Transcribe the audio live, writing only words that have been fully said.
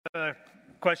a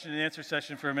question and answer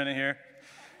session for a minute here.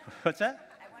 What's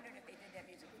that? I wondered if they did that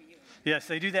music for you. Yes,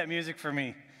 they do that music for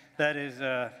me. That is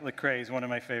Lecrae is one of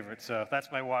my favorites, so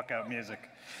that's my walkout music.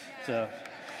 So,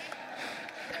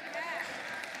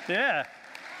 yeah.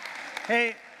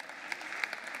 Hey,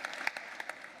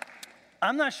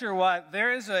 I'm not sure why.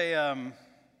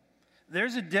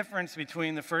 There's a difference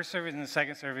between the first service and the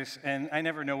second service, and I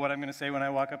never know what I'm going to say when I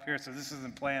walk up here, so this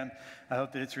isn't planned. I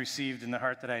hope that it's received in the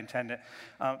heart that I intend it.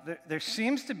 There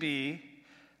seems to be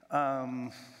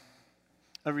a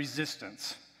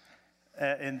resistance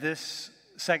in this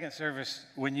second service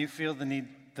when you feel the need,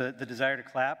 the desire to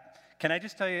clap. Can I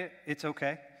just tell you, it's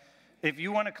okay. If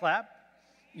you want to clap,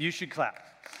 you should clap.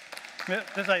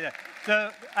 Just like that.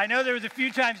 So I know there was a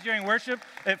few times during worship,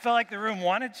 it felt like the room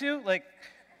wanted to, like,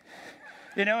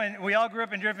 you know, and we all grew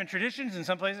up in different traditions in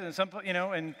some places,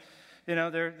 and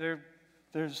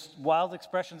there's wild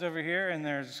expressions over here, and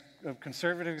there's a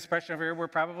conservative expression over here. We're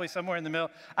probably somewhere in the middle.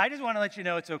 I just want to let you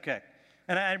know it's okay.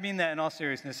 And I mean that in all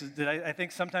seriousness. That I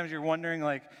think sometimes you're wondering,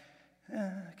 like,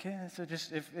 okay, so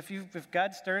just if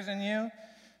God stirs in you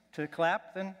to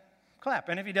clap, then clap.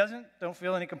 And if he doesn't, don't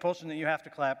feel any compulsion that you have to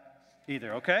clap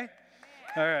either, okay?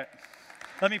 All right.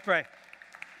 Let me pray.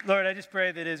 Lord, I just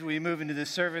pray that as we move into this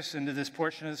service, into this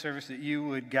portion of the service, that you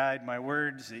would guide my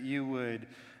words, that you would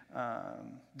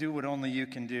do what only you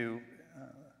can do.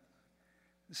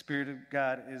 The Spirit of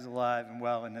God is alive and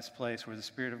well in this place. Where the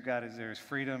Spirit of God is, there is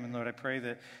freedom. And Lord, I pray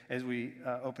that as we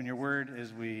open your word,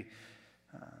 as we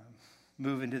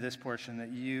move into this portion,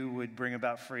 that you would bring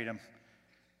about freedom,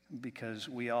 because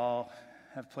we all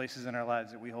have places in our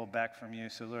lives that we hold back from you.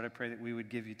 So Lord, I pray that we would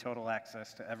give you total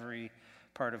access to every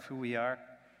part of who we are,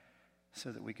 so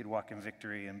that we could walk in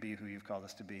victory and be who you've called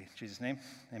us to be. In Jesus' name,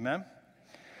 amen.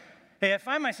 Hey, I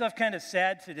find myself kind of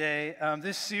sad today.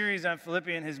 This series on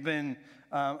Philippians has been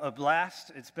a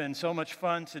blast. It's been so much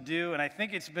fun to do, and I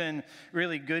think it's been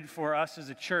really good for us as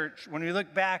a church. When we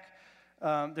look back,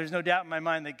 there's no doubt in my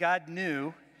mind that God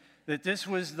knew that this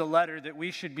was the letter that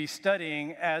we should be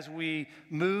studying as we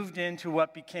moved into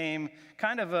what became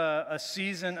kind of a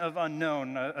season of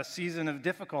unknown, a season of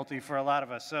difficulty for a lot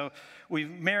of us. So we've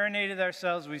marinated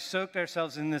ourselves, we've soaked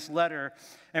ourselves in this letter,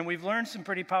 and we've learned some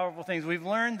pretty powerful things. We've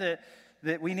learned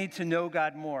that we need to know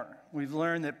God more. We've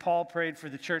learned that Paul prayed for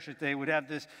the church that they would have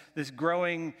this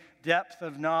growing depth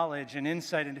of knowledge and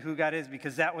insight into who God is,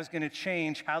 because that was going to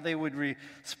change how they would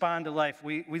respond to life.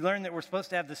 We learned that we're supposed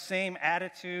to have the same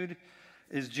attitude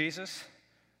as Jesus,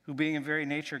 who being in very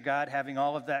nature God, having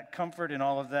all of that comfort and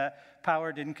all of that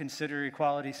power, didn't consider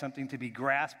equality something to be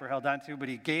grasped or held onto, but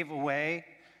he gave away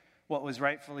what was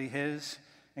rightfully his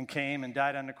and came and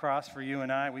died on the cross for you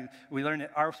and I. We learned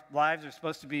that our lives are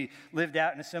supposed to be lived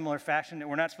out in a similar fashion, that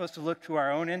we're not supposed to look to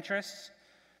our own interests,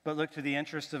 but look to the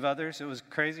interests of others. It was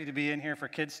crazy to be in here for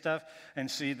kids stuff and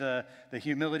see the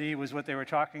humility was what they were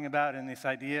talking about, and this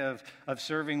idea of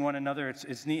serving one another.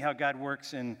 It's neat how God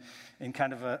works in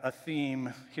kind of a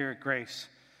theme here at Grace.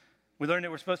 We learned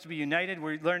that we're supposed to be united.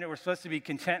 We learned that we're supposed to be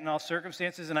content in all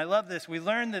circumstances. And I love this. We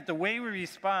learned that the way we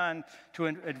respond to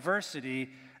adversity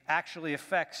actually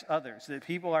affects others, that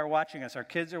people are watching us. Our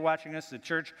kids are watching us,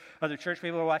 other church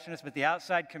people are watching us, but the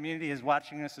outside community is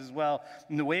watching us as well.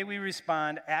 And the way we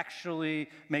respond actually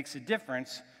makes a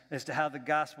difference as to how the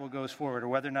gospel goes forward, or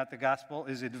whether or not the gospel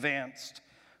is advanced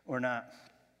or not.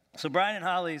 So Brian and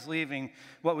Holly's leaving,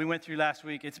 what we went through last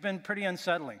week, it's been pretty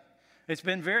unsettling. It's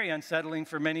been very unsettling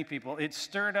for many people. It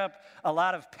stirred up a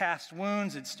lot of past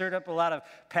wounds. It stirred up a lot of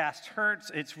past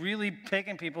hurts. It's really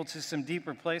taken people to some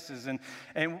deeper places.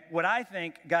 And what I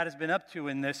think God has been up to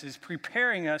in this is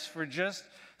preparing us for just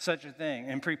such a thing,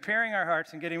 and preparing our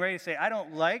hearts and getting ready to say, I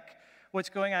don't like what's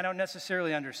going on. I don't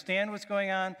necessarily understand what's going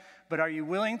on, but are you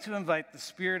willing to invite the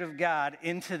Spirit of God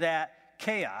into that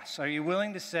chaos? Are you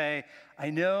willing to say, I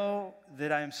know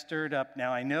that I'm stirred up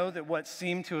now. I know that what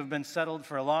seemed to have been settled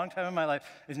for a long time in my life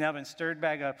has now been stirred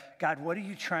back up. God, what are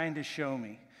you trying to show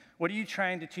me? What are you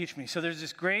trying to teach me? So there's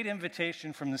this great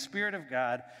invitation from the Spirit of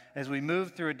God as we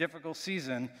move through a difficult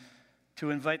season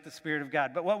to invite the Spirit of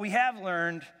God. But what we have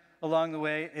learned along the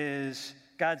way is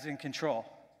God's in control,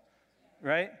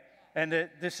 right? And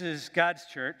that this is God's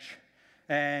church.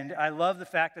 And I love the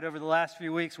fact that over the last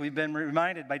few weeks, we've been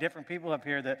reminded by different people up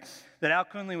here that Al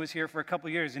Kunle was here for a couple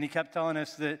years, and he kept telling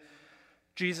us that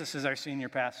Jesus is our senior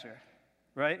pastor,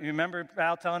 right? You remember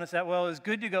Al telling us that? Well, it was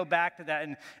good to go back to that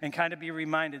and kind of be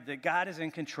reminded that God is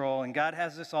in control, and God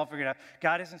has this all figured out.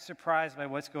 God isn't surprised by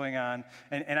what's going on,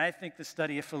 and I think the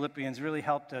study of Philippians really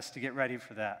helped us to get ready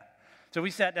for that. So we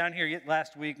sat down here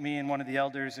last week, me and one of the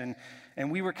elders, and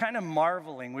we were kind of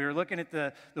marveling. We were looking at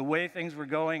the way things were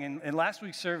going, and last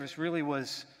week's service really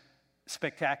was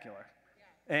spectacular.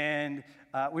 And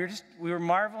we were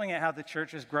marveling at how the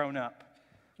church has grown up.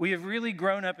 We have really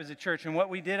grown up as a church, and what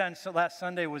we did on last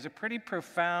Sunday was a pretty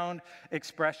profound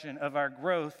expression of our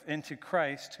growth into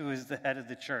Christ, who is the head of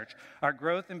the church, our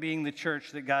growth in being the church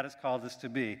that God has called us to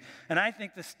be. And I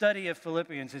think the study of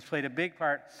Philippians has played a big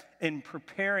part in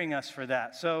preparing us for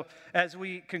that. So as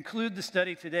we conclude the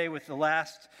study today with the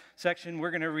last section, we're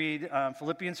going to read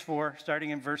Philippians 4, starting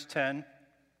in verse 10.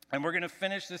 And we're going to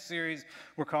finish this series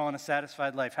we're calling A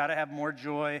Satisfied Life, how to have more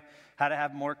joy, how to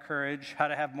have more courage, how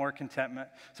to have more contentment.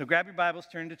 So grab your Bibles,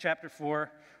 turn to chapter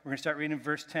 4. We're going to start reading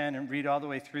verse 10 and read all the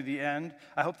way through the end.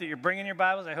 I hope that you're bringing your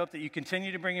Bibles. I hope that you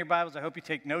continue to bring your Bibles. I hope you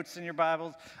take notes in your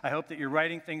Bibles. I hope that you're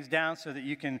writing things down so that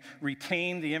you can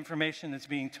retain the information that's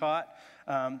being taught.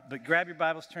 But grab your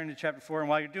Bibles, turn to chapter 4. And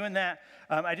while you're doing that,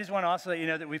 I just want to also let you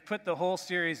know that we've put the whole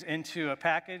series into a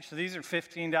package. So these are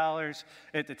 $15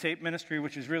 at the Tape Ministry,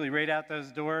 which is really right out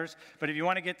those doors. But if you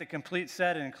want to get the complete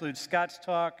set, it includes Scott's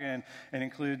talk and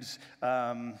includes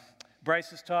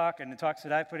Bryce's talk and the talks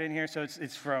that I put in here. So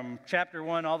it's from chapter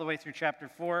 1 all the way through chapter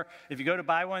 4. If you go to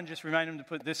buy one, just remind them to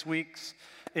put this week's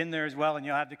in there as well, and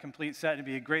you'll have the complete set. It'd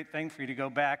be a great thing for you to go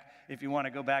back if you want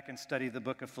to go back and study the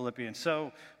book of Philippians.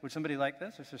 So would somebody like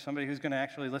this? Is there somebody who's going to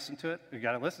actually listen to it? You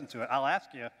got to listen to it. I'll ask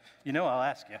you. You know I'll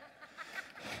ask you.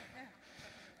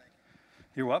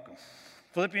 You're welcome.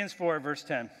 Philippians 4, verse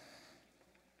 10.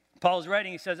 Paul's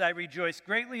writing, he says, I rejoice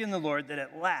greatly in the Lord that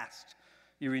at last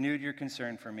you renewed your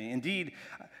concern for me. Indeed,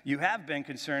 you have been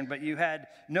concerned, but you had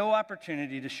no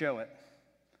opportunity to show it.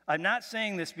 I'm not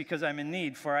saying this because I'm in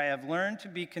need, for I have learned to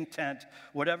be content,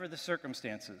 whatever the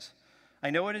circumstances. I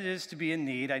know what it is to be in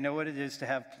need. I know what it is to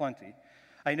have plenty.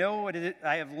 I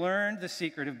have learned the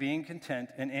secret of being content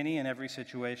in any and every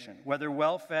situation, whether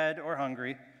well-fed or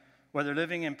hungry, whether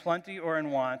living in plenty or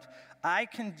in want. I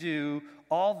can do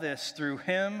all this through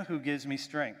him who gives me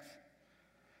strength.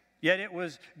 Yet it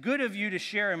was good of you to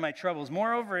share in my troubles.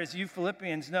 Moreover, as you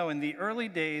Philippians know, in the early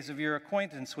days of your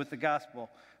acquaintance with the gospel,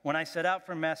 when I set out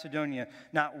from Macedonia,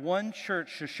 not one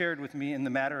church shared with me in the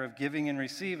matter of giving and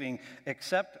receiving,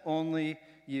 except only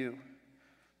you.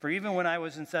 For even when I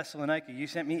was in Thessalonica, you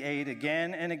sent me aid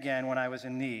again and again when I was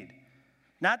in need.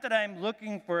 Not that I'm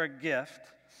looking for a gift,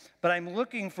 but I'm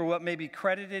looking for what may be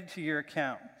credited to your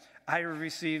account. I have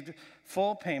received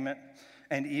full payment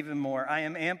and even more. I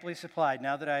am amply supplied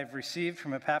now that I have received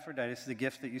from Epaphroditus the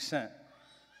gift that you sent.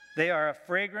 They are a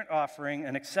fragrant offering,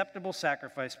 an acceptable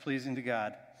sacrifice pleasing to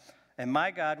God. And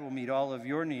my God will meet all of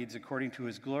your needs according to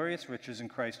his glorious riches in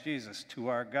Christ Jesus. To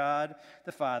our God,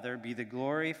 the Father, be the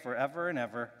glory forever and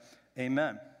ever.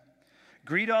 Amen.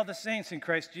 Greet all the saints in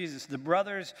Christ Jesus. The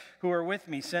brothers who are with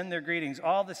me send their greetings.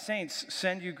 All the saints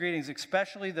send you greetings,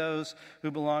 especially those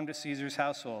who belong to Caesar's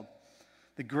household.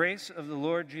 The grace of the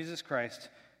Lord Jesus Christ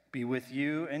be with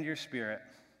you and your spirit.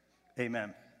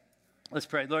 Amen. Let's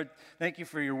pray. Lord, thank you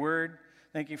for your word.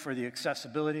 Thank you for the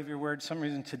accessibility of your word. Some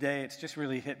reason today it's just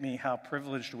really hit me how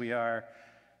privileged we are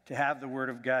to have the word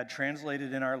of God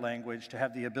translated in our language, to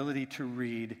have the ability to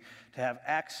read, to have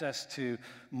access to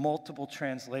multiple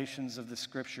translations of the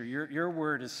scripture. Your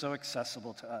word is so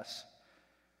accessible to us,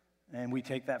 and we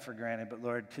take that for granted. But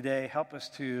Lord, today help us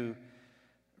to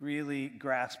really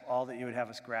grasp all that you would have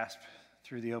us grasp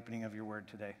through the opening of your word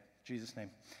today. In Jesus' name,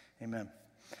 amen.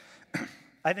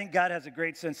 I think God has a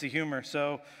great sense of humor.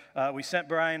 So we sent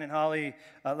Brian and Holly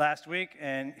last week,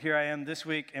 and here I am this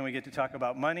week, and we get to talk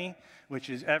about money,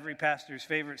 which is every pastor's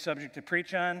favorite subject to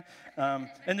preach on.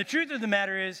 And the truth of the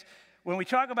matter is, when we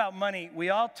talk about money, we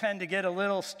all tend to get a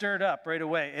little stirred up right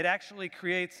away. It actually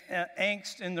creates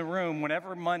angst in the room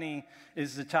whenever money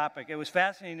is the topic. It was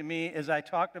fascinating to me as I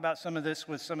talked about some of this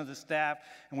with some of the staff,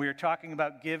 and we were talking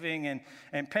about giving,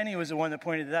 and Penny was the one that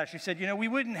pointed it out. She said, we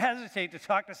wouldn't hesitate to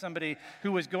talk to somebody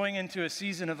who was going into a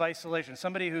season of isolation,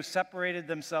 somebody who separated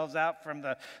themselves out from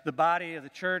the body of the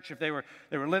church. If they were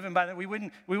living by that, we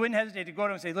wouldn't hesitate to go to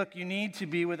them and say, look, you need to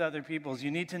be with other people. You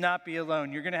need to not be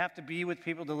alone. You're going to have to be with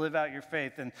people to live out your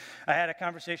faith. And I had a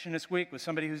conversation this week with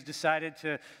somebody who's decided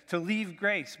to leave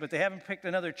Grace, but they haven't picked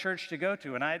another church to go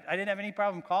to. And I didn't have any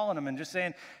problem calling them and just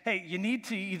saying, hey, you need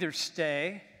to either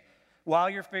stay while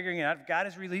you're figuring it out. If God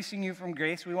is releasing you from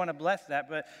Grace, we want to bless that,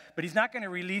 but he's not going to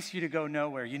release you to go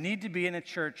nowhere. You need to be in a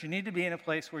church. You need to be in a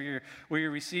place where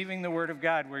you're receiving the word of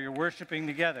God, where you're worshiping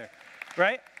together,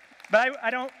 right? But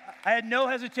I had no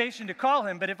hesitation to call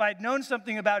him, but if I'd known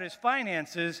something about his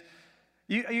finances,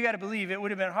 you got to believe it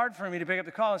would have been hard for me to pick up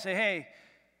the call and say, hey,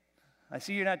 I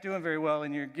see you're not doing very well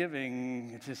in your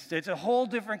giving. It's a whole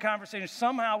different conversation.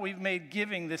 Somehow we've made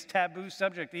giving this taboo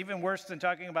subject, even worse than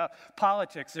talking about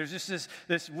politics. There's just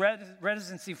this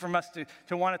reticency from us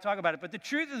to want to talk about it. But the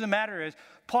truth of the matter is,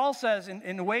 Paul says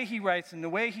in the way he writes and the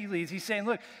way he leads, he's saying,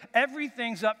 look,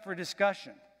 everything's up for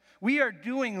discussion. We are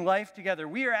doing life together.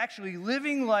 We are actually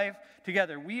living life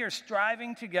together. We are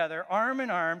striving together, arm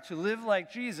in arm, to live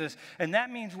like Jesus, and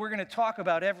that means we're going to talk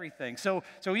about everything. So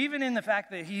even in the fact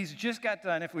that he's just got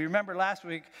done, if we remember last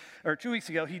week or 2 weeks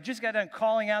ago, he just got done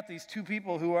calling out these two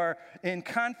people who are in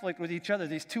conflict with each other,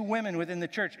 these two women within the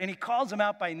church, and he calls them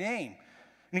out by name.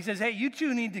 And he says, hey, you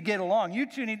two need to get along. You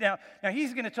two need now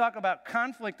he's going to talk about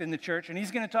conflict in the church, and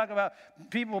he's going to talk about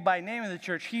people by name in the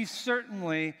church. He's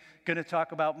certainly going to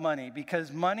talk about money,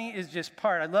 because money is just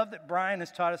part. I love that Brian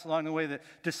has taught us along the way that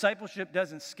discipleship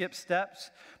doesn't skip steps.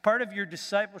 Part of your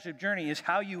discipleship journey is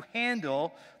how you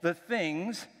handle the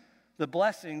things, the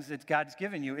blessings that God's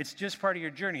given you. It's just part of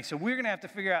your journey. So we're going to have to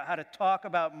figure out how to talk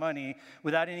about money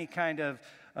without any kind of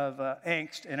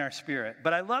angst in our spirit.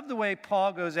 But I love the way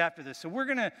Paul goes after this. So we're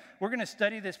gonna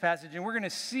study this passage, and we're gonna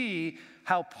see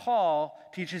how Paul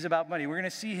teaches about money. We're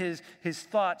gonna see his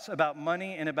thoughts about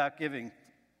money and about giving.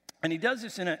 And he does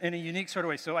this in a unique sort of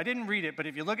way. So I didn't read it, but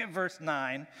if you look at verse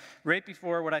 9, right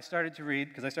before what I started to read,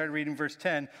 because I started reading verse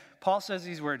 10, Paul says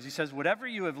these words. He says, whatever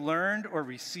you have learned or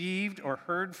received or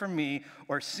heard from me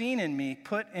or seen in me,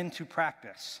 put into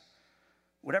practice.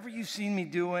 Whatever you've seen me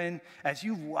doing, as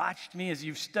you've watched me, as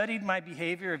you've studied my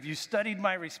behavior, if you've studied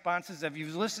my responses, if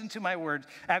you've listened to my words,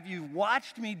 if you've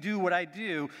watched me do what I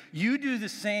do, you do the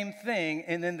same thing,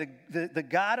 and then the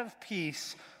God of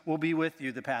peace will be with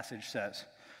you, the passage says.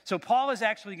 So Paul is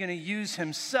actually going to use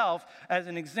himself as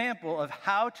an example of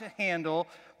how to handle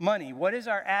money. What is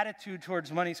our attitude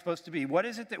towards money supposed to be? What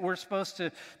is it that we're supposed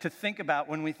to think about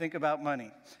when we think about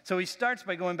money? So he starts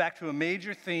by going back to a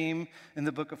major theme in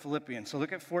the book of Philippians. So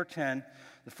look at 4:10,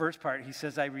 the first part. He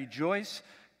says, I rejoice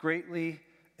greatly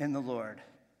in the Lord.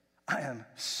 I am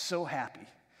so happy.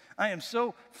 I am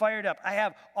so fired up. I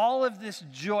have all of this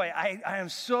joy. I am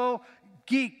so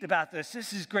geeked about this.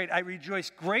 This is great. I rejoice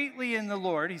greatly in the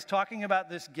Lord. He's talking about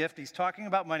this gift. He's talking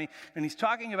about money, and he's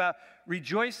talking about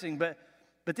rejoicing. But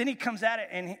then he comes at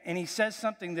it, and he says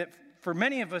something that for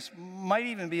many of us might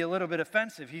even be a little bit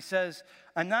offensive. He says,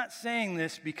 I'm not saying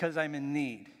this because I'm in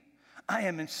need. I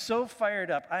am so fired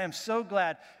up. I am so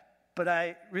glad, but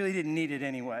I really didn't need it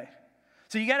anyway.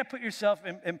 So you got to put yourself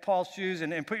in Paul's shoes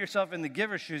and put yourself in the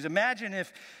giver's shoes. Imagine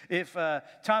if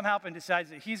Tom Halpin decides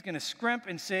that he's going to scrimp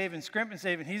and save, and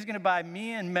he's going to buy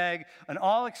me and Meg an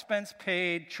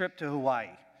all-expense-paid trip to Hawaii.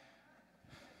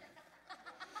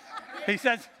 He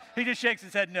just shakes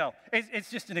his head no. It's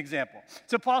just an example.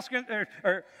 So Paul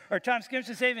or Tom scrimps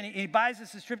and saves, and he buys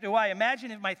us this trip to Hawaii.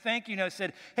 Imagine if my thank you note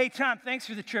said, hey, Tom, thanks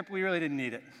for the trip. We really didn't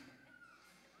need it.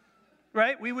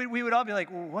 Right? We would all be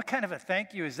like, well, what kind of a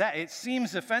thank you is that? It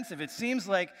seems offensive. It seems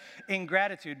like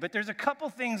ingratitude. But there's a couple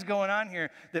things going on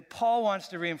here that Paul wants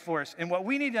to reinforce. And what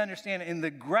we need to understand in the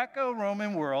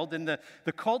Greco-Roman world, in the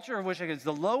culture of which is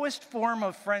the lowest form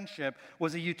of friendship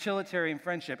was a utilitarian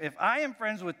friendship. If I am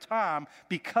friends with Tom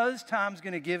because Tom's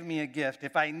going to give me a gift,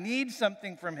 if I need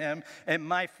something from him and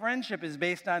my friendship is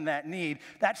based on that need,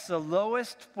 that's the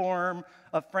lowest form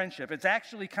of friendship. It's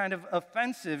actually kind of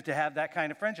offensive to have that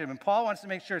kind of friendship. And Paul wants to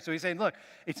make sure. So he's saying, look,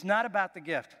 it's not about the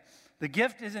gift. The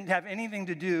gift doesn't have anything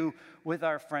to do with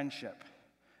our friendship.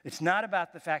 It's not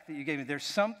about the fact that you gave me. There's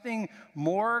something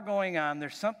more going on.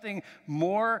 There's something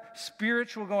more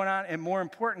spiritual going on and more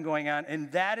important going on.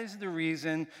 And that is the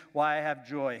reason why I have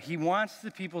joy. He wants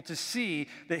the people to see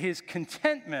that his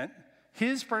contentment,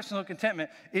 his personal contentment,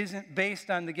 isn't based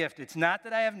on the gift. It's not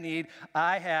that I have need.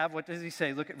 I have, what does he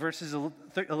say? Look at verses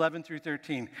 11 through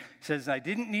 13. He says, I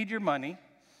didn't need your money.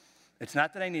 It's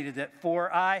not that I needed it,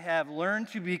 for I have learned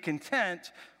to be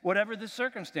content, whatever the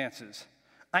circumstances.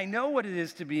 I know what it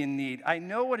is to be in need. I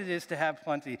know what it is to have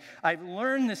plenty. I've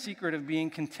learned the secret of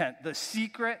being content. The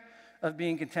secret of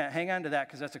being content. Hang on to that,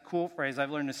 because that's a cool phrase.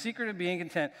 I've learned the secret of being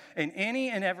content in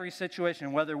any and every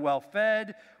situation, whether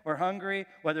well-fed or hungry,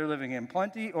 whether living in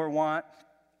plenty or want.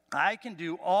 I can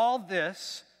do all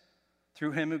this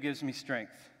through him who gives me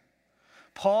strength.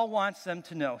 Paul wants them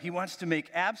to know. He wants to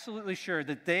make absolutely sure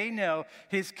that they know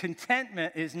his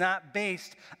contentment is not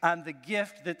based on the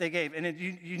gift that they gave. And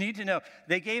you need to know,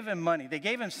 they gave him money. They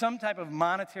gave him some type of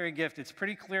monetary gift. It's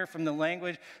pretty clear from the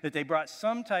language that they brought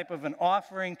some type of an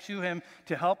offering to him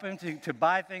to help him to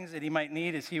buy things that he might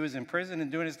need as he was in prison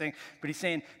and doing his thing. But he's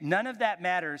saying, none of that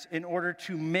matters in order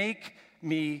to make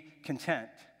me content.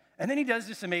 And then he does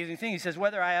this amazing thing. He says,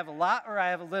 whether I have a lot or I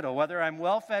have a little, whether I'm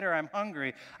well-fed or I'm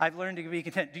hungry, I've learned to be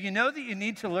content. Do you know that you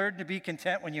need to learn to be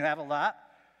content when you have a lot?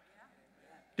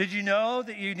 Did you know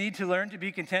that you need to learn to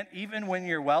be content even when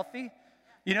you're wealthy?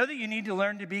 You know that you need to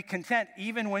learn to be content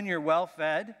even when you're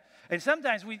well-fed? And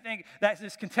sometimes we think that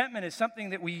this contentment is something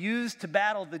that we use to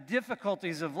battle the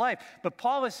difficulties of life. But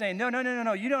Paul is saying, no,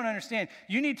 you don't understand.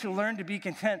 You need to learn to be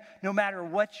content no matter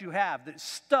what you have. That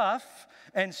stuff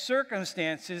and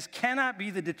circumstances cannot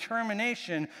be the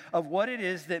determination of what it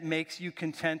is that makes you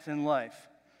content in life.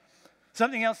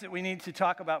 Something else that we need to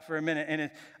talk about for a minute,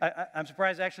 and I'm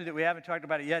surprised actually that we haven't talked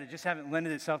about it yet. It just hasn't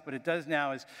lended itself, but it does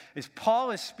now, is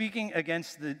Paul is speaking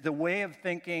against the way of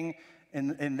thinking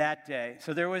in that day.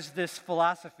 So there was this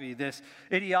philosophy, this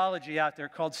ideology out there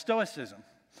called Stoicism.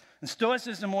 And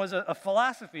Stoicism was a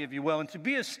philosophy, if you will, and to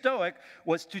be a Stoic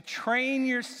was to train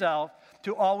yourself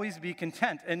to always be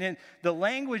content. And then the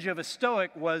language of a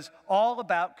Stoic was all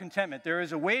about contentment. There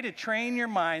is a way to train your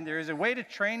mind, there is a way to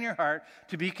train your heart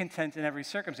to be content in every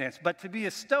circumstance. But to be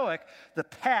a Stoic, the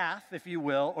path, if you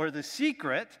will, or the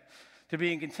secret to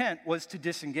being content was to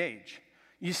disengage.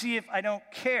 You see, if I don't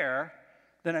care,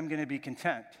 then I'm going to be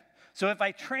content. So if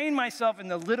I train myself in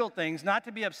the little things, not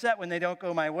to be upset when they don't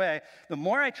go my way, the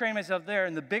more I train myself there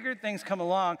and the bigger things come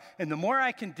along, and the more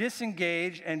I can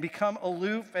disengage and become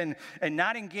aloof and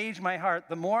not engage my heart,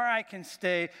 the more I can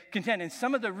stay content. And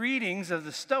some of the readings of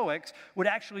the Stoics would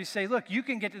actually say, look, you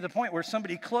can get to the point where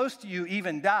somebody close to you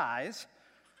even dies,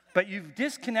 but you've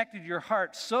disconnected your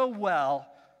heart so well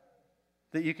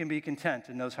that you can be content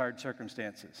in those hard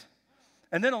circumstances.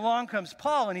 And then along comes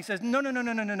Paul, and he says,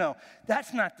 no.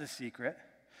 That's not the secret.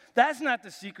 That's not the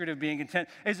secret of being content.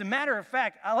 As a matter of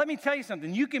fact, let me tell you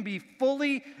something. You can be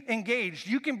fully engaged.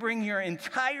 You can bring your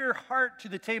entire heart to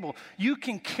the table. You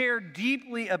can care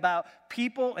deeply about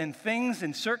people and things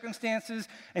and circumstances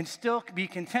and still be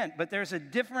content. But there's a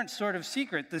different sort of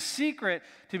secret. The secret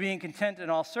to being content in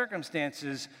all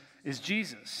circumstances is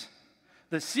Jesus.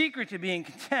 The secret to being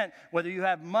content, whether you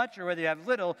have much or whether you have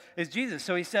little, is Jesus.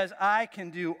 So he says, I can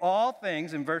do all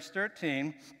things, in verse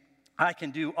 13, I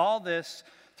can do all this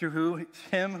through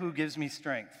him who gives me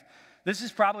strength. This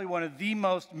is probably one of the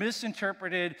most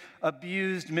misinterpreted,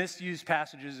 abused, misused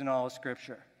passages in all of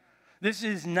Scripture. This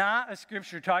is not a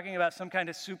scripture talking about some kind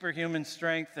of superhuman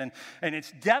strength, and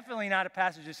it's definitely not a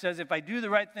passage that says if I do the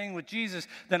right thing with Jesus,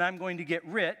 then I'm going to get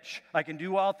rich. I can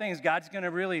do all things. God's going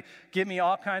to really give me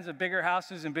all kinds of bigger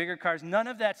houses and bigger cars. None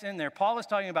of that's in there. Paul is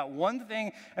talking about one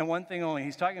thing and one thing only.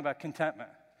 He's talking about contentment.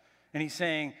 And he's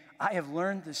saying, I have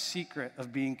learned the secret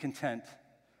of being content,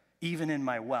 even in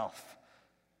my wealth.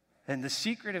 And the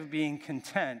secret of being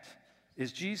content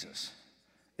is Jesus.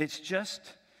 It's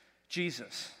just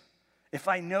Jesus. If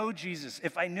I know Jesus,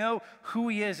 if I know who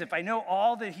he is, if I know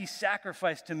all that he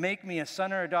sacrificed to make me a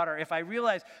son or a daughter, if I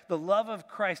realize the love of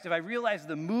Christ, if I realize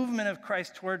the movement of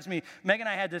Christ towards me. Meg and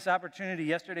I had this opportunity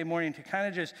yesterday morning to kind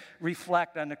of just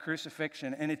reflect on the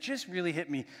crucifixion, and it just really hit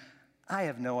me. I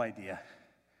have no idea.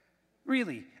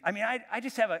 Really. I mean, I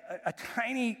just have a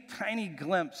tiny, tiny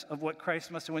glimpse of what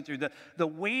Christ must have went through, the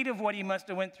weight of what he must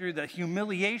have went through, the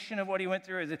humiliation of what he went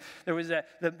through. There was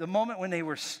the moment when they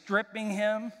were stripping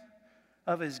him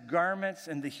of his garments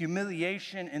and the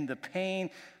humiliation and the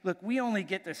pain. Look, we only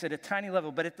get this at a tiny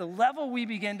level, but at the level we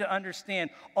begin to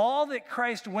understand all that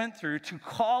Christ went through to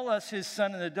call us his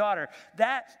son and a daughter,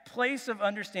 that place of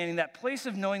understanding, that place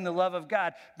of knowing the love of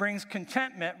God brings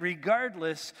contentment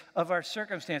regardless of our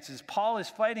circumstances. Paul is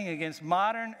fighting against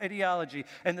modern ideology,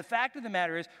 and the fact of the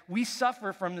matter is we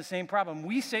suffer from the same problem.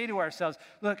 We say to ourselves,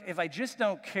 look, if I just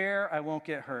don't care, I won't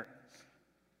get hurt.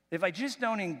 If I just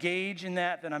don't engage in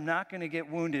that, then I'm not going to get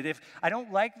wounded. If I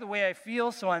don't like the way I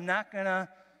feel, so I'm not going to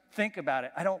think about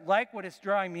it. I don't like what it's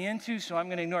drawing me into, so I'm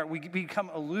going to ignore it. We become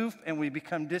aloof and we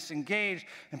become disengaged.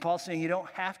 And Paul's saying you don't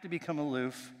have to become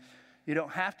aloof. You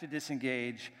don't have to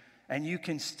disengage. And you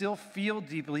can still feel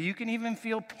deeply. You can even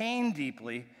feel pain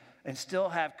deeply and still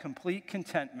have complete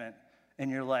contentment in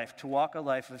your life, to walk a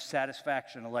life of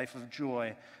satisfaction, a life of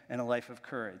joy, and a life of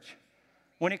courage.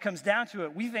 When it comes down to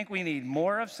it, we think we need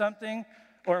more of something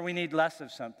or we need less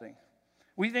of something.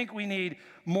 We think we need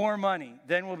more money,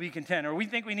 then we'll be content. Or we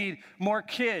think we need more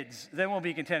kids, then we'll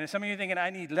be content. And some of you are thinking, I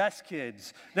need less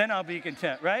kids, then I'll be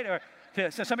content, right? Or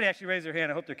so somebody actually raised their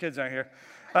hand. I hope their kids aren't here.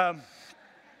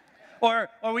 Or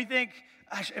we think,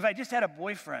 gosh, if I just had a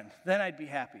boyfriend, then I'd be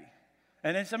happy.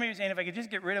 And then some of you are saying, if I could just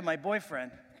get rid of my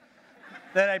boyfriend,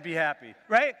 then I'd be happy,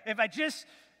 right? If I just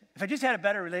had a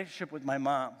better relationship with my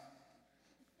mom,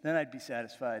 then I'd be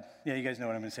satisfied. Yeah, you guys know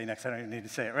what I'm going to say next. I don't even need to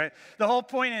say it, right? The whole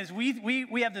point is we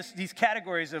have these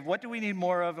categories of what do we need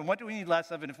more of and what do we need less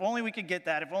of, and if only we could get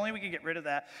that, if only we could get rid of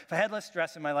that, if I had less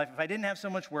stress in my life, if I didn't have so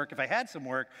much work, if I had some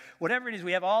work, whatever it is,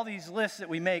 we have all these lists that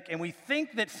we make, and we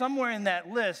think that somewhere in that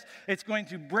list it's going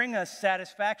to bring us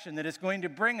satisfaction, that it's going to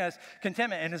bring us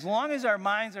contentment. And as long as our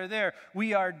minds are there,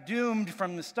 we are doomed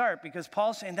from the start, because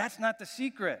Paul's saying that's not the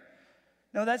secret.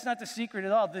 No, that's not the secret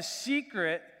at all. The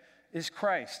secret is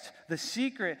Christ. The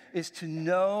secret is to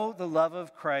know the love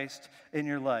of Christ in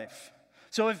your life.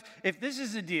 So if this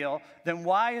is the deal, then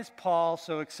why is Paul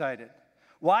so excited?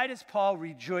 Why does Paul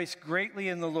rejoice greatly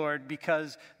in the Lord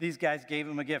because these guys gave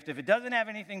him a gift? If it doesn't have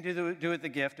anything to do with the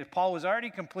gift, if Paul was already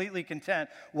completely content,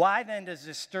 why then does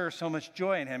this stir so much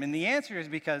joy in him? And the answer is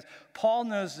because Paul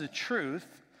knows the truth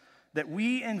that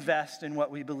we invest in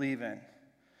what we believe in.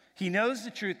 He knows the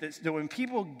truth that when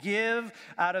people give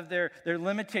out of their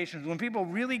limitations, when people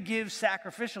really give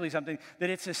sacrificially something, that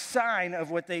it's a sign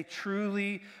of what they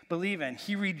truly believe in.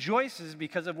 He rejoices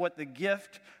because of what the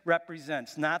gift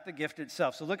represents, not the gift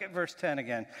itself. So look at verse 10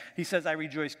 again. He says, I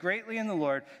rejoice greatly in the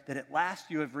Lord that at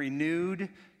last you have renewed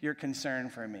your concern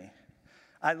for me.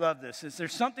 I love this.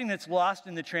 There's something that's lost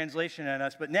in the translation on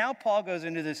us, but now Paul goes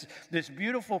into this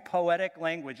beautiful poetic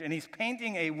language, and he's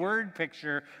painting a word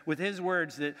picture with his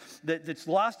words that's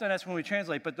lost on us when we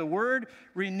translate. But the word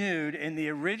renewed in the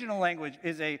original language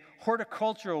is a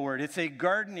horticultural word. It's a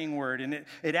gardening word, and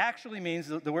it actually means,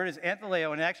 the word is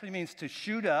antheleo, and it actually means to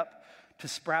shoot up, to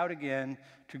sprout again,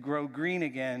 to grow green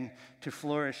again, to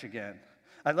flourish again.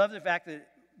 I love the fact that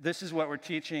this is what we're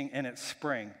teaching, and it's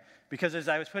spring. Because as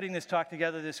I was putting this talk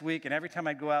together this week, and every time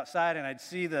I'd go outside and I'd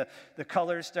see the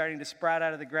colors starting to sprout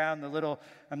out of the ground,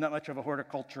 I'm not much of a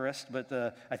horticulturist, but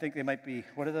I think they might be,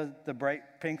 what are the bright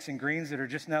pinks and greens that are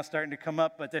just now starting to come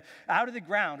up? But out of the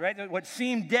ground, right? What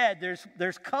seemed dead,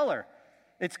 there's color.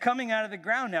 It's coming out of the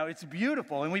ground now. It's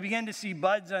beautiful. And we begin to see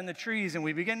buds on the trees, and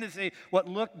we begin to see what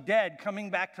looked dead coming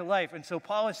back to life. And so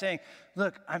Paul is saying,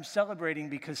 look, I'm celebrating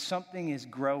because something is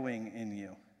growing in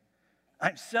you.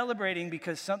 I'm celebrating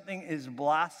because something is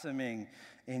blossoming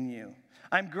in you.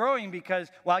 I'm growing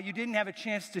because while you didn't have a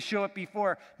chance to show it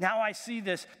before, now I see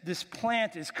this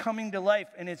plant is coming to life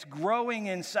and it's growing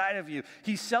inside of you.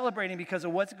 He's celebrating because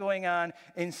of what's going on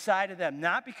inside of them,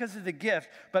 not because of the gift,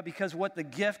 but because what the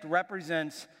gift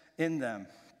represents in them.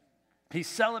 He's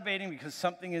celebrating because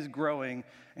something is growing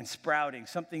and sprouting.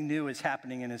 Something new is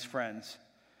happening in his friends.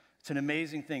 It's an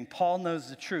amazing thing. Paul knows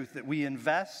the truth that we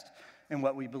invest in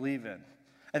what we believe in.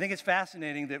 I think it's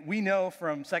fascinating that we know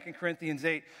from 2 Corinthians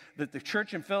 8 that the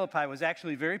church in Philippi was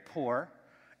actually very poor,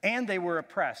 and they were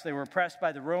oppressed. They were oppressed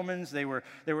by the Romans. They were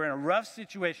in a rough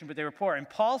situation, but they were poor. And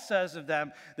Paul says of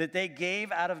them that they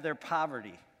gave out of their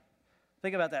poverty.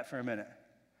 Think about that for a minute.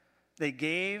 They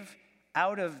gave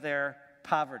out of their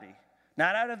poverty.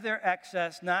 Not out of their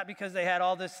excess, not because they had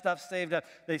all this stuff saved up.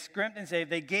 They scrimped and saved.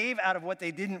 They gave out of what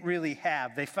they didn't really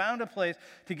have. They found a place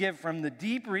to give from the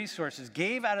deep resources,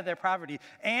 gave out of their poverty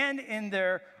and in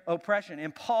their oppression.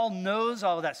 And Paul knows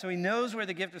all of that. So he knows where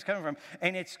the gift is coming from.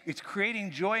 And it's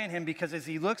creating joy in him because as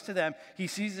he looks to them, he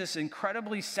sees this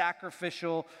incredibly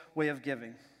sacrificial way of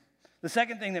giving. The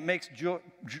second thing that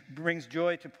brings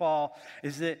joy to Paul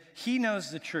is that he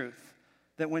knows the truth,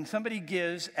 that when somebody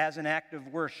gives as an act of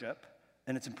worship,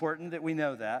 and it's important that we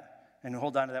know that, and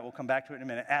hold on to that, we'll come back to it in a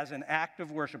minute. As an act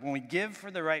of worship, when we give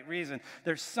for the right reason,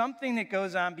 there's something that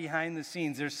goes on behind the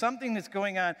scenes. There's something that's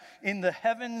going on in the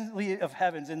heavenly of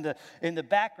heavens, in the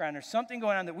background. There's something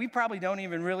going on that we probably don't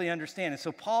even really understand. And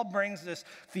so Paul brings this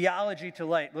theology to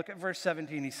light. Look at verse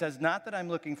 17. He says, not that I'm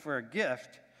looking for a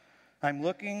gift, I'm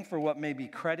looking for what may be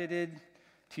credited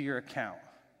to your account.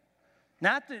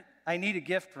 Not that I need a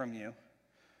gift from you,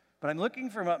 but I'm looking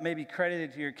for what may be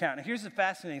credited to your account. Now, here's the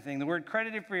fascinating thing. The word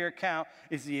credited for your account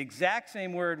is the exact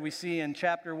same word we see in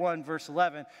chapter 1, verse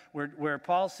 11, where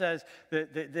Paul says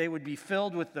that they would be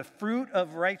filled with the fruit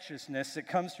of righteousness that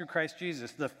comes through Christ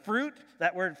Jesus. The fruit,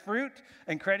 that word fruit,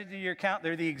 and credited to your account,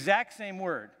 they're the exact same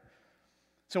word.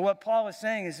 So what Paul is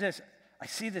saying is this: I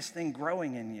see this thing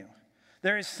growing in you.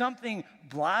 There is something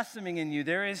blossoming in you.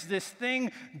 There is this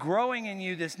thing growing in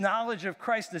you, this knowledge of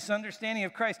Christ, this understanding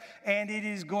of Christ, and it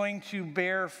is going to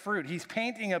bear fruit. He's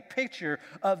painting a picture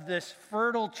of this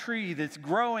fertile tree that's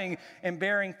growing and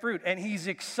bearing fruit, and he's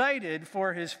excited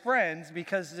for his friends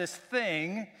because this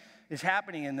thing is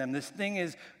happening in them. This thing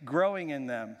is growing in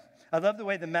them. I love the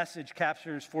way the Message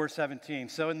captures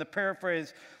 4:17. So in the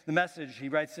paraphrase, the Message, he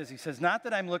writes this. He says, not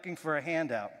that I'm looking for a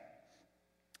handout.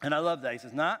 And I love that. He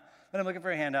says, not that I'm looking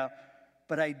for a handout,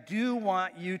 but I do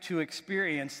want you to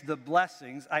experience the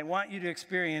blessings. I want you to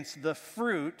experience the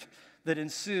fruit that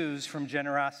ensues from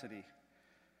generosity.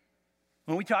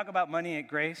 When we talk about money at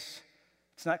Grace,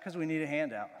 it's not because we need a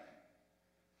handout.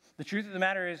 The truth of the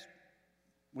matter is,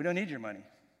 we don't need your money.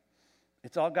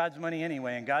 It's all God's money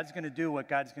anyway, and God's going to do what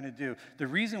God's going to do. The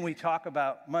reason we talk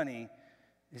about money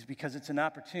is because it's an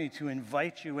opportunity to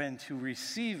invite you into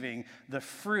receiving the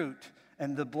fruit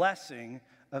and the blessing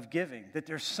of giving. That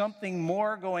there's something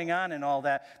more going on in all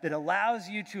that allows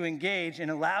you to engage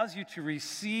and allows you to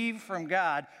receive from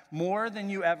God more than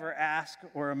you ever ask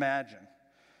or imagine.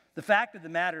 The fact of the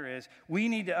matter is, we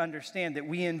need to understand that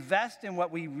we invest in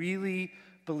what we really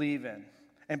believe in.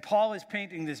 And Paul is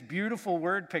painting this beautiful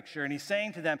word picture, and he's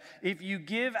saying to them, if you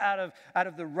give out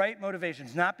of the right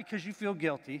motivations, not because you feel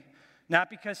guilty, not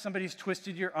because somebody's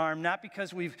twisted your arm, not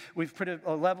because we've put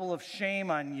a level of shame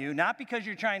on you, not because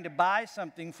you're trying to buy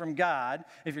something from God.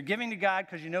 If you're giving to God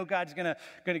because you know God's going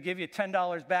to give you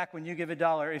 $10 back when you give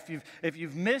 $1, if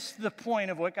you've missed the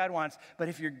point of what God wants, but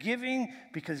if you're giving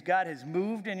because God has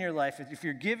moved in your life, if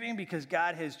you're giving because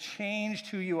God has changed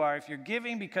who you are, if you're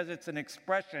giving because it's an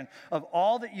expression of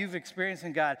all that you've experienced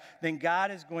in God, then God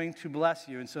is going to bless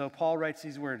you. And so Paul writes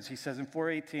these words. He says in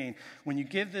 4:18, when you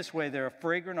give this way, they're a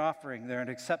fragrant offering. They're an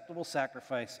acceptable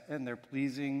sacrifice, and they're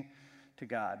pleasing to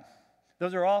God.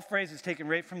 Those are all phrases taken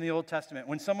right from the Old Testament.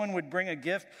 When someone would bring a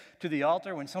gift to the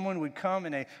altar, when someone would come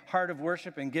in a heart of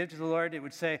worship and give to the Lord, it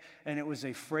would say, and it was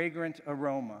a fragrant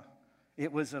aroma.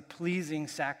 It was a pleasing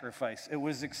sacrifice. It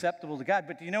was acceptable to God.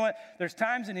 But do you know what? There's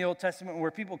times in the Old Testament where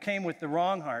people came with the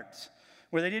wrong hearts,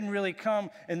 where they didn't really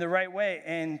come in the right way,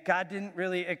 and God didn't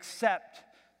really accept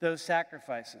those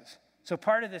sacrifices. So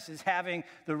part of this is having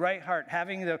the right heart,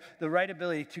 having the right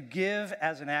ability to give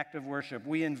as an act of worship.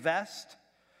 We invest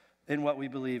in what we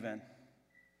believe in.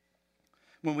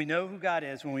 When we know who God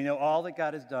is, when we know all that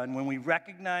God has done, when we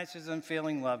recognize his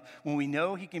unfailing love, when we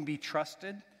know he can be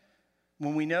trusted,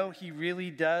 when we know he really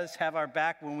does have our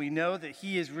back, when we know that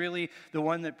he is really the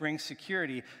one that brings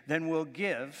security, then we'll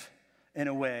give in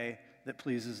a way that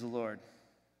pleases the Lord.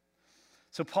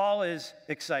 So Paul is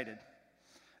excited.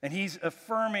 And he's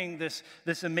affirming this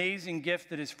amazing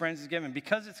gift that his friends have given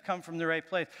because it's come from the right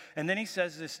place. And then he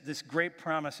says this great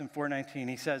promise in 4:19.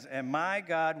 He says, and my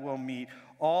God will meet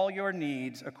all your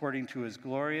needs according to his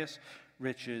glorious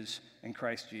riches in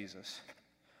Christ Jesus.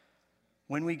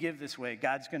 When we give this way,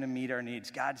 God's going to meet our needs.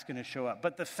 God's going to show up.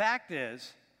 But the fact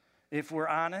is, if we're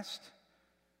honest,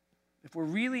 if we're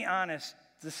really honest,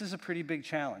 this is a pretty big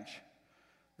challenge.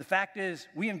 The fact is,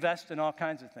 we invest in all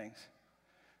kinds of things.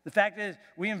 The fact is,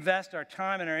 we invest our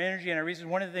time and our energy and our resources.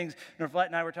 One of the things Norflette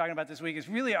and I were talking about this week is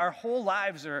really our whole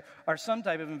lives are some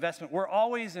type of investment. We're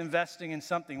always investing in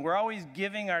something. We're always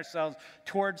giving ourselves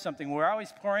towards something. We're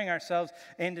always pouring ourselves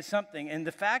into something. And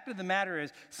the fact of the matter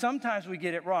is, sometimes we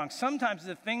get it wrong. Sometimes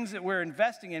the things that we're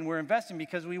investing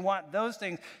because we want those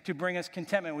things to bring us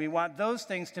contentment. We want those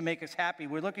things to make us happy.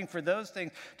 We're looking for those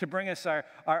things to bring us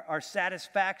our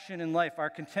satisfaction in life,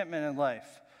 our contentment in life.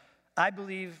 I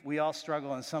believe we all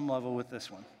struggle on some level with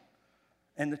this one.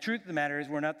 And the truth of the matter is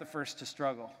we're not the first to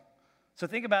struggle. So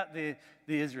think about the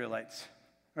Israelites,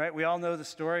 right? We all know the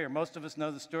story, or most of us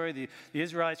know the story. The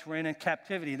Israelites were in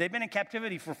captivity. They've been in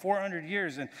captivity for 400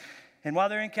 years. And while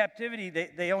they're in captivity,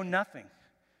 they own nothing.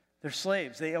 They're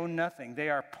slaves. They own nothing. They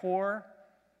are poor,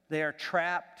 they are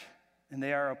trapped, and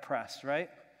they are oppressed, right?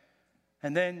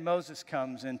 And then Moses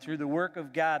comes, and through the work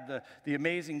of God, the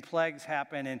amazing plagues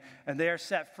happen, and they are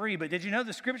set free. But did you know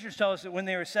the scriptures tell us that when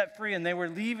they were set free and they were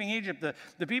leaving Egypt,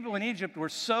 the people in Egypt were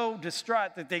so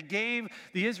distraught that they gave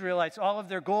the Israelites all of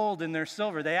their gold and their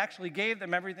silver. They actually gave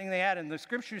them everything they had. And the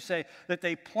scriptures say that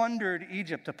they plundered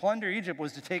Egypt. To plunder Egypt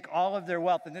was to take all of their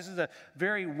wealth. And this is a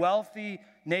very wealthy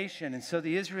nation. And so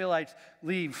the Israelites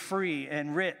leave free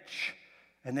and rich.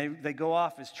 And they go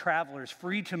off as travelers,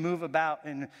 free to move about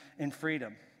in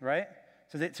freedom, right?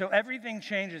 So everything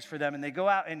changes for them, and they go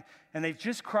out, and they've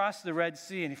just crossed the Red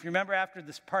Sea. And if you remember, after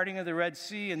this parting of the Red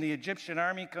Sea, and the Egyptian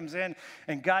army comes in,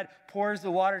 and God pours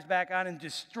the waters back on and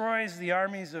destroys the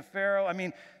armies of Pharaoh. I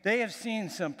mean, they have seen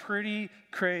some pretty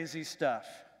crazy stuff,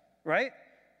 right?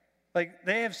 Like,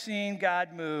 they have seen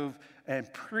God move in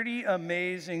pretty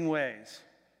amazing ways,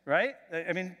 right?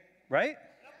 I mean, right?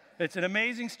 It's an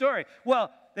amazing story.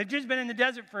 Well, they've just been in the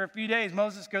desert for a few days.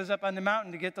 Moses goes up on the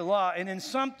mountain to get the law, and then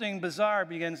something bizarre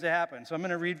begins to happen. So I'm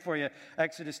going to read for you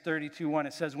Exodus 32:1.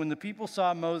 It says, when the people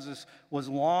saw Moses was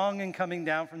long in coming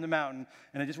down from the mountain,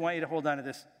 and I just want you to hold on to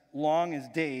this, long as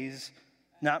days,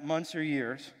 not months or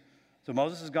years. So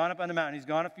Moses has gone up on the mountain. He's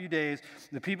gone a few days.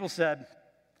 The people said,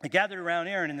 they gathered around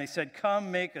Aaron, and they said,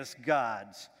 come make us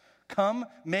gods. Come,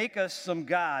 make us some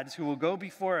gods who will go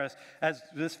before us, as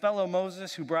this fellow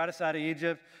Moses who brought us out of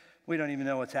Egypt. we don't even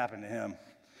know what's happened to him.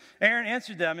 Aaron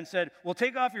answered them and said, well,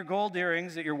 take off your gold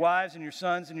earrings that your wives and your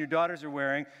sons and your daughters are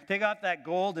wearing. Take off that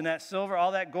gold and that silver,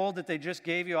 all that gold that they just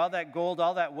gave you, all that gold,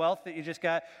 all that wealth that you just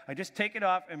got. I just take it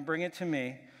off and bring it to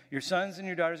me. Your sons and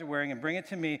your daughters are wearing, and bring it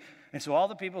to me. And so all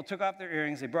the people took off their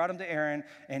earrings. They brought them to Aaron,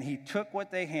 and he took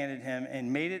what they handed him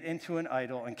and made it into an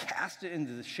idol and cast it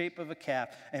into the shape of a calf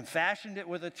and fashioned it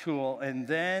with a tool. And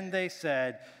then they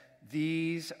said,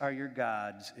 these are your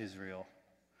gods, Israel.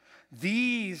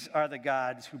 These are the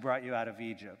gods who brought you out of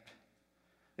Egypt.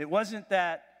 It wasn't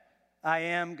that I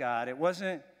am God. It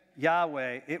wasn't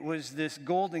Yahweh. It was this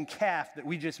golden calf that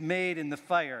we just made in the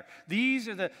fire. These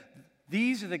are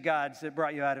the gods that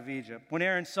brought you out of Egypt. When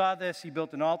Aaron saw this, he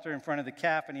built an altar in front of the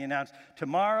calf, and he announced,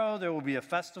 tomorrow there will be a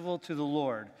festival to the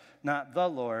Lord. Not the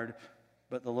Lord,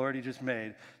 but the Lord he just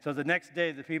made. So the next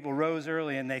day the people rose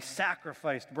early, and they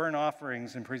sacrificed burnt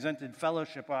offerings and presented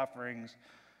fellowship offerings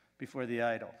before the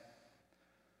idol.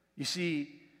 You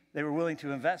see, they were willing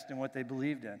to invest in what they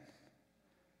believed in.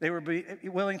 They were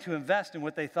willing to invest in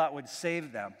what they thought would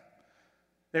save them.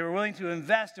 They were willing to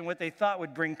invest in what they thought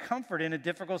would bring comfort in a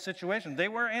difficult situation. They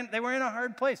were in a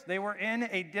hard place. They were in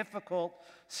a difficult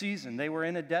season. They were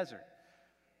in a desert.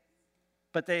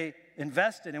 But they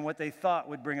invested in what they thought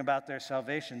would bring about their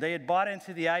salvation. They had bought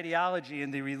into the ideology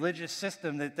and the religious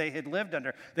system that they had lived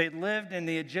under. They had lived in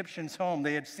the Egyptians' home.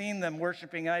 They had seen them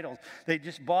worshiping idols. They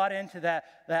just bought into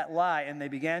that lie, and they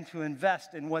began to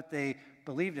invest in what they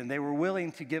believed in. They were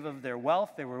willing to give of their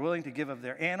wealth. They were willing to give of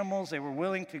their animals. They were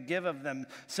willing to give of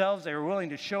themselves. They were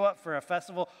willing to show up for a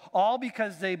festival, all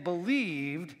because they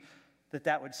believed that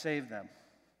that would save them.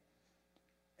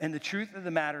 And the truth of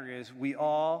the matter is, we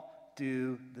all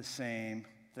do the same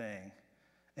thing.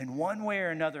 In one way or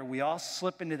another, we all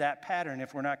slip into that pattern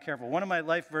if we're not careful. One of my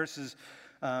life verses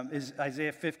is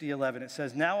Isaiah 50:11. It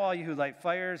says, now all you who light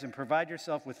fires and provide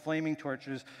yourself with flaming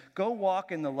torches, go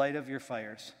walk in the light of your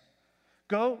fires.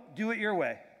 Go do it your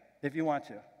way if you want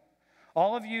to.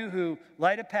 All of you who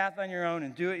light a path on your own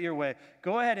and do it your way,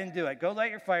 go ahead and do it. Go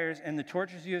light your fires and the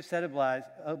torches you have set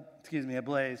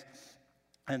ablaze.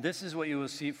 And this is what you will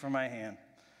see from my hand.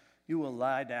 You will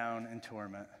lie down in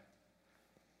torment.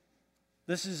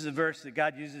 This is a verse that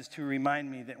God uses to remind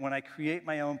me that when I create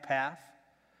my own path,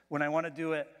 when I want to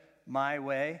do it my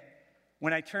way,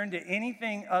 when I turn to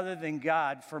anything other than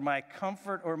God for my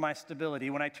comfort or my stability,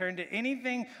 when I turn to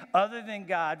anything other than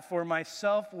God for my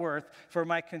self-worth, for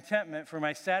my contentment, for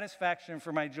my satisfaction,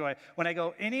 for my joy, when I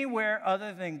go anywhere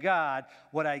other than God,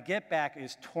 what I get back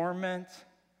is torment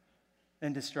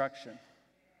and destruction.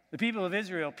 The people of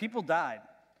Israel, people died.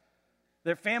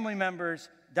 Their family members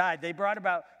died. They brought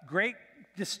about great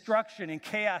destruction and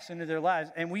chaos into their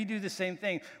lives. And we do the same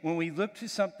thing when we look to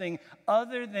something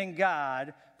other than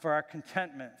God for our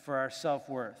contentment, for our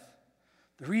self-worth.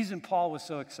 The reason Paul was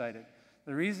so excited,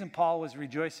 the reason Paul was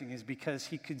rejoicing is because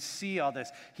he could see all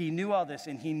this. He knew all this,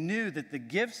 and he knew that the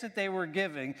gifts that they were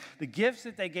giving, the gifts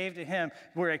that they gave to him,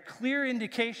 were a clear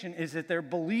indication is that their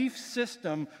belief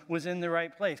system was in the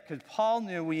right place. Because Paul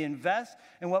knew we invest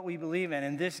in what we believe in,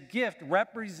 and this gift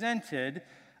represented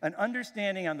an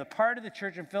understanding on the part of the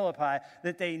church in Philippi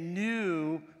that they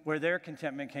knew where their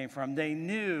contentment came from. They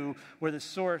knew where the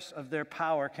source of their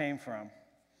power came from.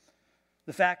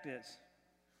 The fact is,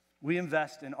 we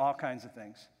invest in all kinds of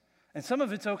things. And some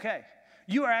of it's okay.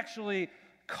 You are actually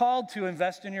called to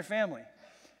invest in your family.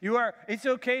 It's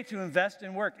okay to invest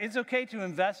in work. It's okay to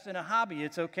invest in a hobby.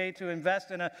 It's okay to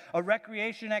invest in a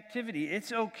recreation activity.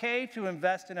 It's okay to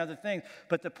invest in other things.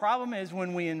 But the problem is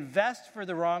when we invest for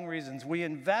the wrong reasons, we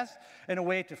invest in a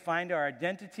way to find our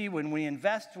identity, when we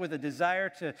invest with a desire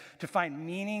to find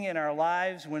meaning in our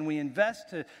lives, when we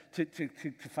invest to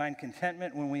find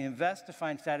contentment, when we invest to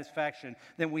find satisfaction,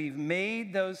 then we've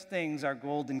made those things our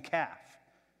golden calf.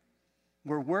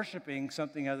 We're worshiping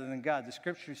something other than God. The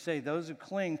scriptures say those who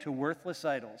cling to worthless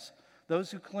idols,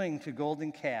 those who cling to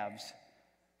golden calves,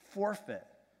 forfeit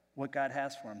what God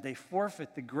has for them. They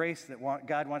forfeit the grace that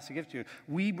God wants to give to you.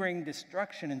 We bring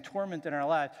destruction and torment in our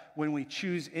lives when we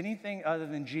choose anything other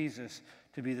than Jesus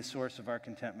to be the source of our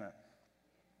contentment.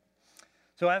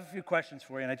 So I have a few questions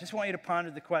for you, and I just want you to ponder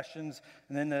the questions,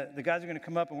 and then the guys are going to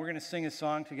come up and we're going to sing a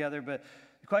song together. But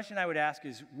the question I would ask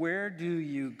is, where do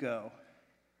you go?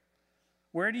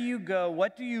 Where do you go?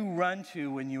 What do you run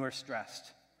to when you are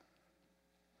stressed?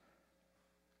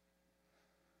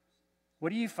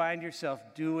 What do you find yourself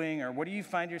doing, or what do you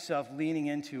find yourself leaning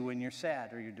into when you're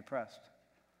sad or you're depressed?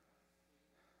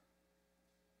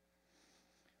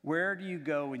 Where do you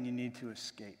go when you need to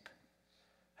escape?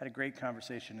 I had a great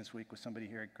conversation this week with somebody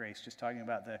here at Grace, just talking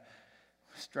about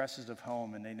stresses of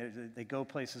home, and they go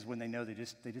places when they know they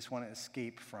just want to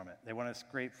escape from it. They want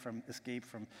to escape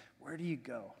from. Where do you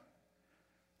go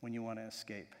when you want to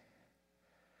escape?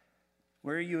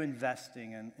 Where are you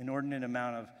investing an inordinate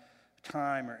amount of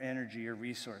time or energy or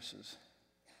resources?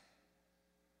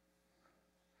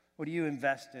 What do you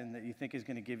invest in that you think is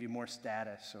going to give you more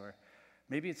status? Or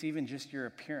maybe it's even just your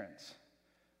appearance.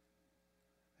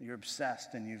 You're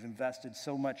obsessed and you've invested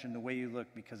so much in the way you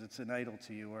look because it's an idol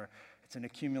to you, or it's an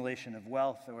accumulation of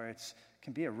wealth, or it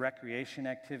can be a recreation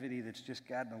activity that's just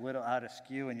gotten a little out of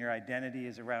skew and your identity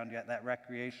is around that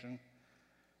recreation.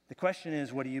 The question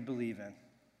is, what do you believe in?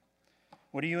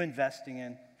 What are you investing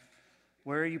in?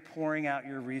 Where are you pouring out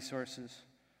your resources?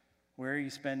 Where are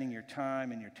you spending your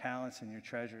time and your talents and your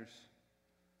treasures?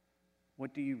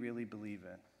 What do you really believe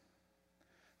in?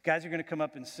 Guys are going to come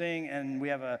up and sing, and we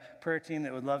have a prayer team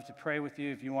that would love to pray with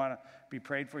you. If you want to be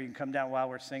prayed for, you can come down while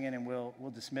we're singing, and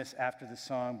we'll dismiss after the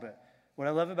song. But what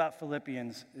I love about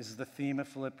Philippians is the theme of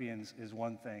Philippians is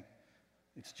one thing.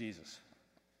 It's Jesus.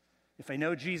 If I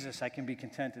know Jesus, I can be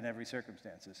content in every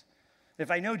circumstances. If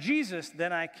I know Jesus,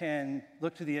 then I can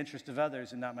look to the interest of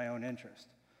others and not my own interest.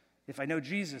 If I know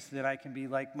Jesus, then I can be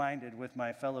like-minded with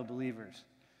my fellow believers.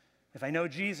 If I know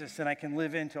Jesus, then I can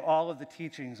live into all of the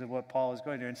teachings of what Paul is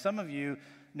going to. And some of you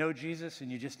know Jesus, and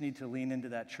you just need to lean into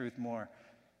that truth more.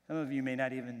 Some of you may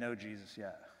not even know Jesus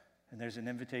yet. And there's an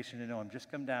invitation to know him. Just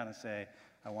come down and say,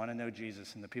 I want to know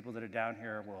Jesus. And the people that are down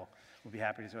here will be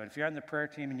happy to do it. If you're on the prayer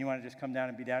team and you want to just come down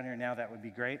and be down here now, that would be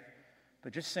great.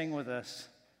 But just sing with us.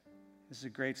 This is a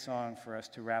great song for us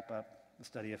to wrap up the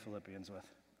study of Philippians with.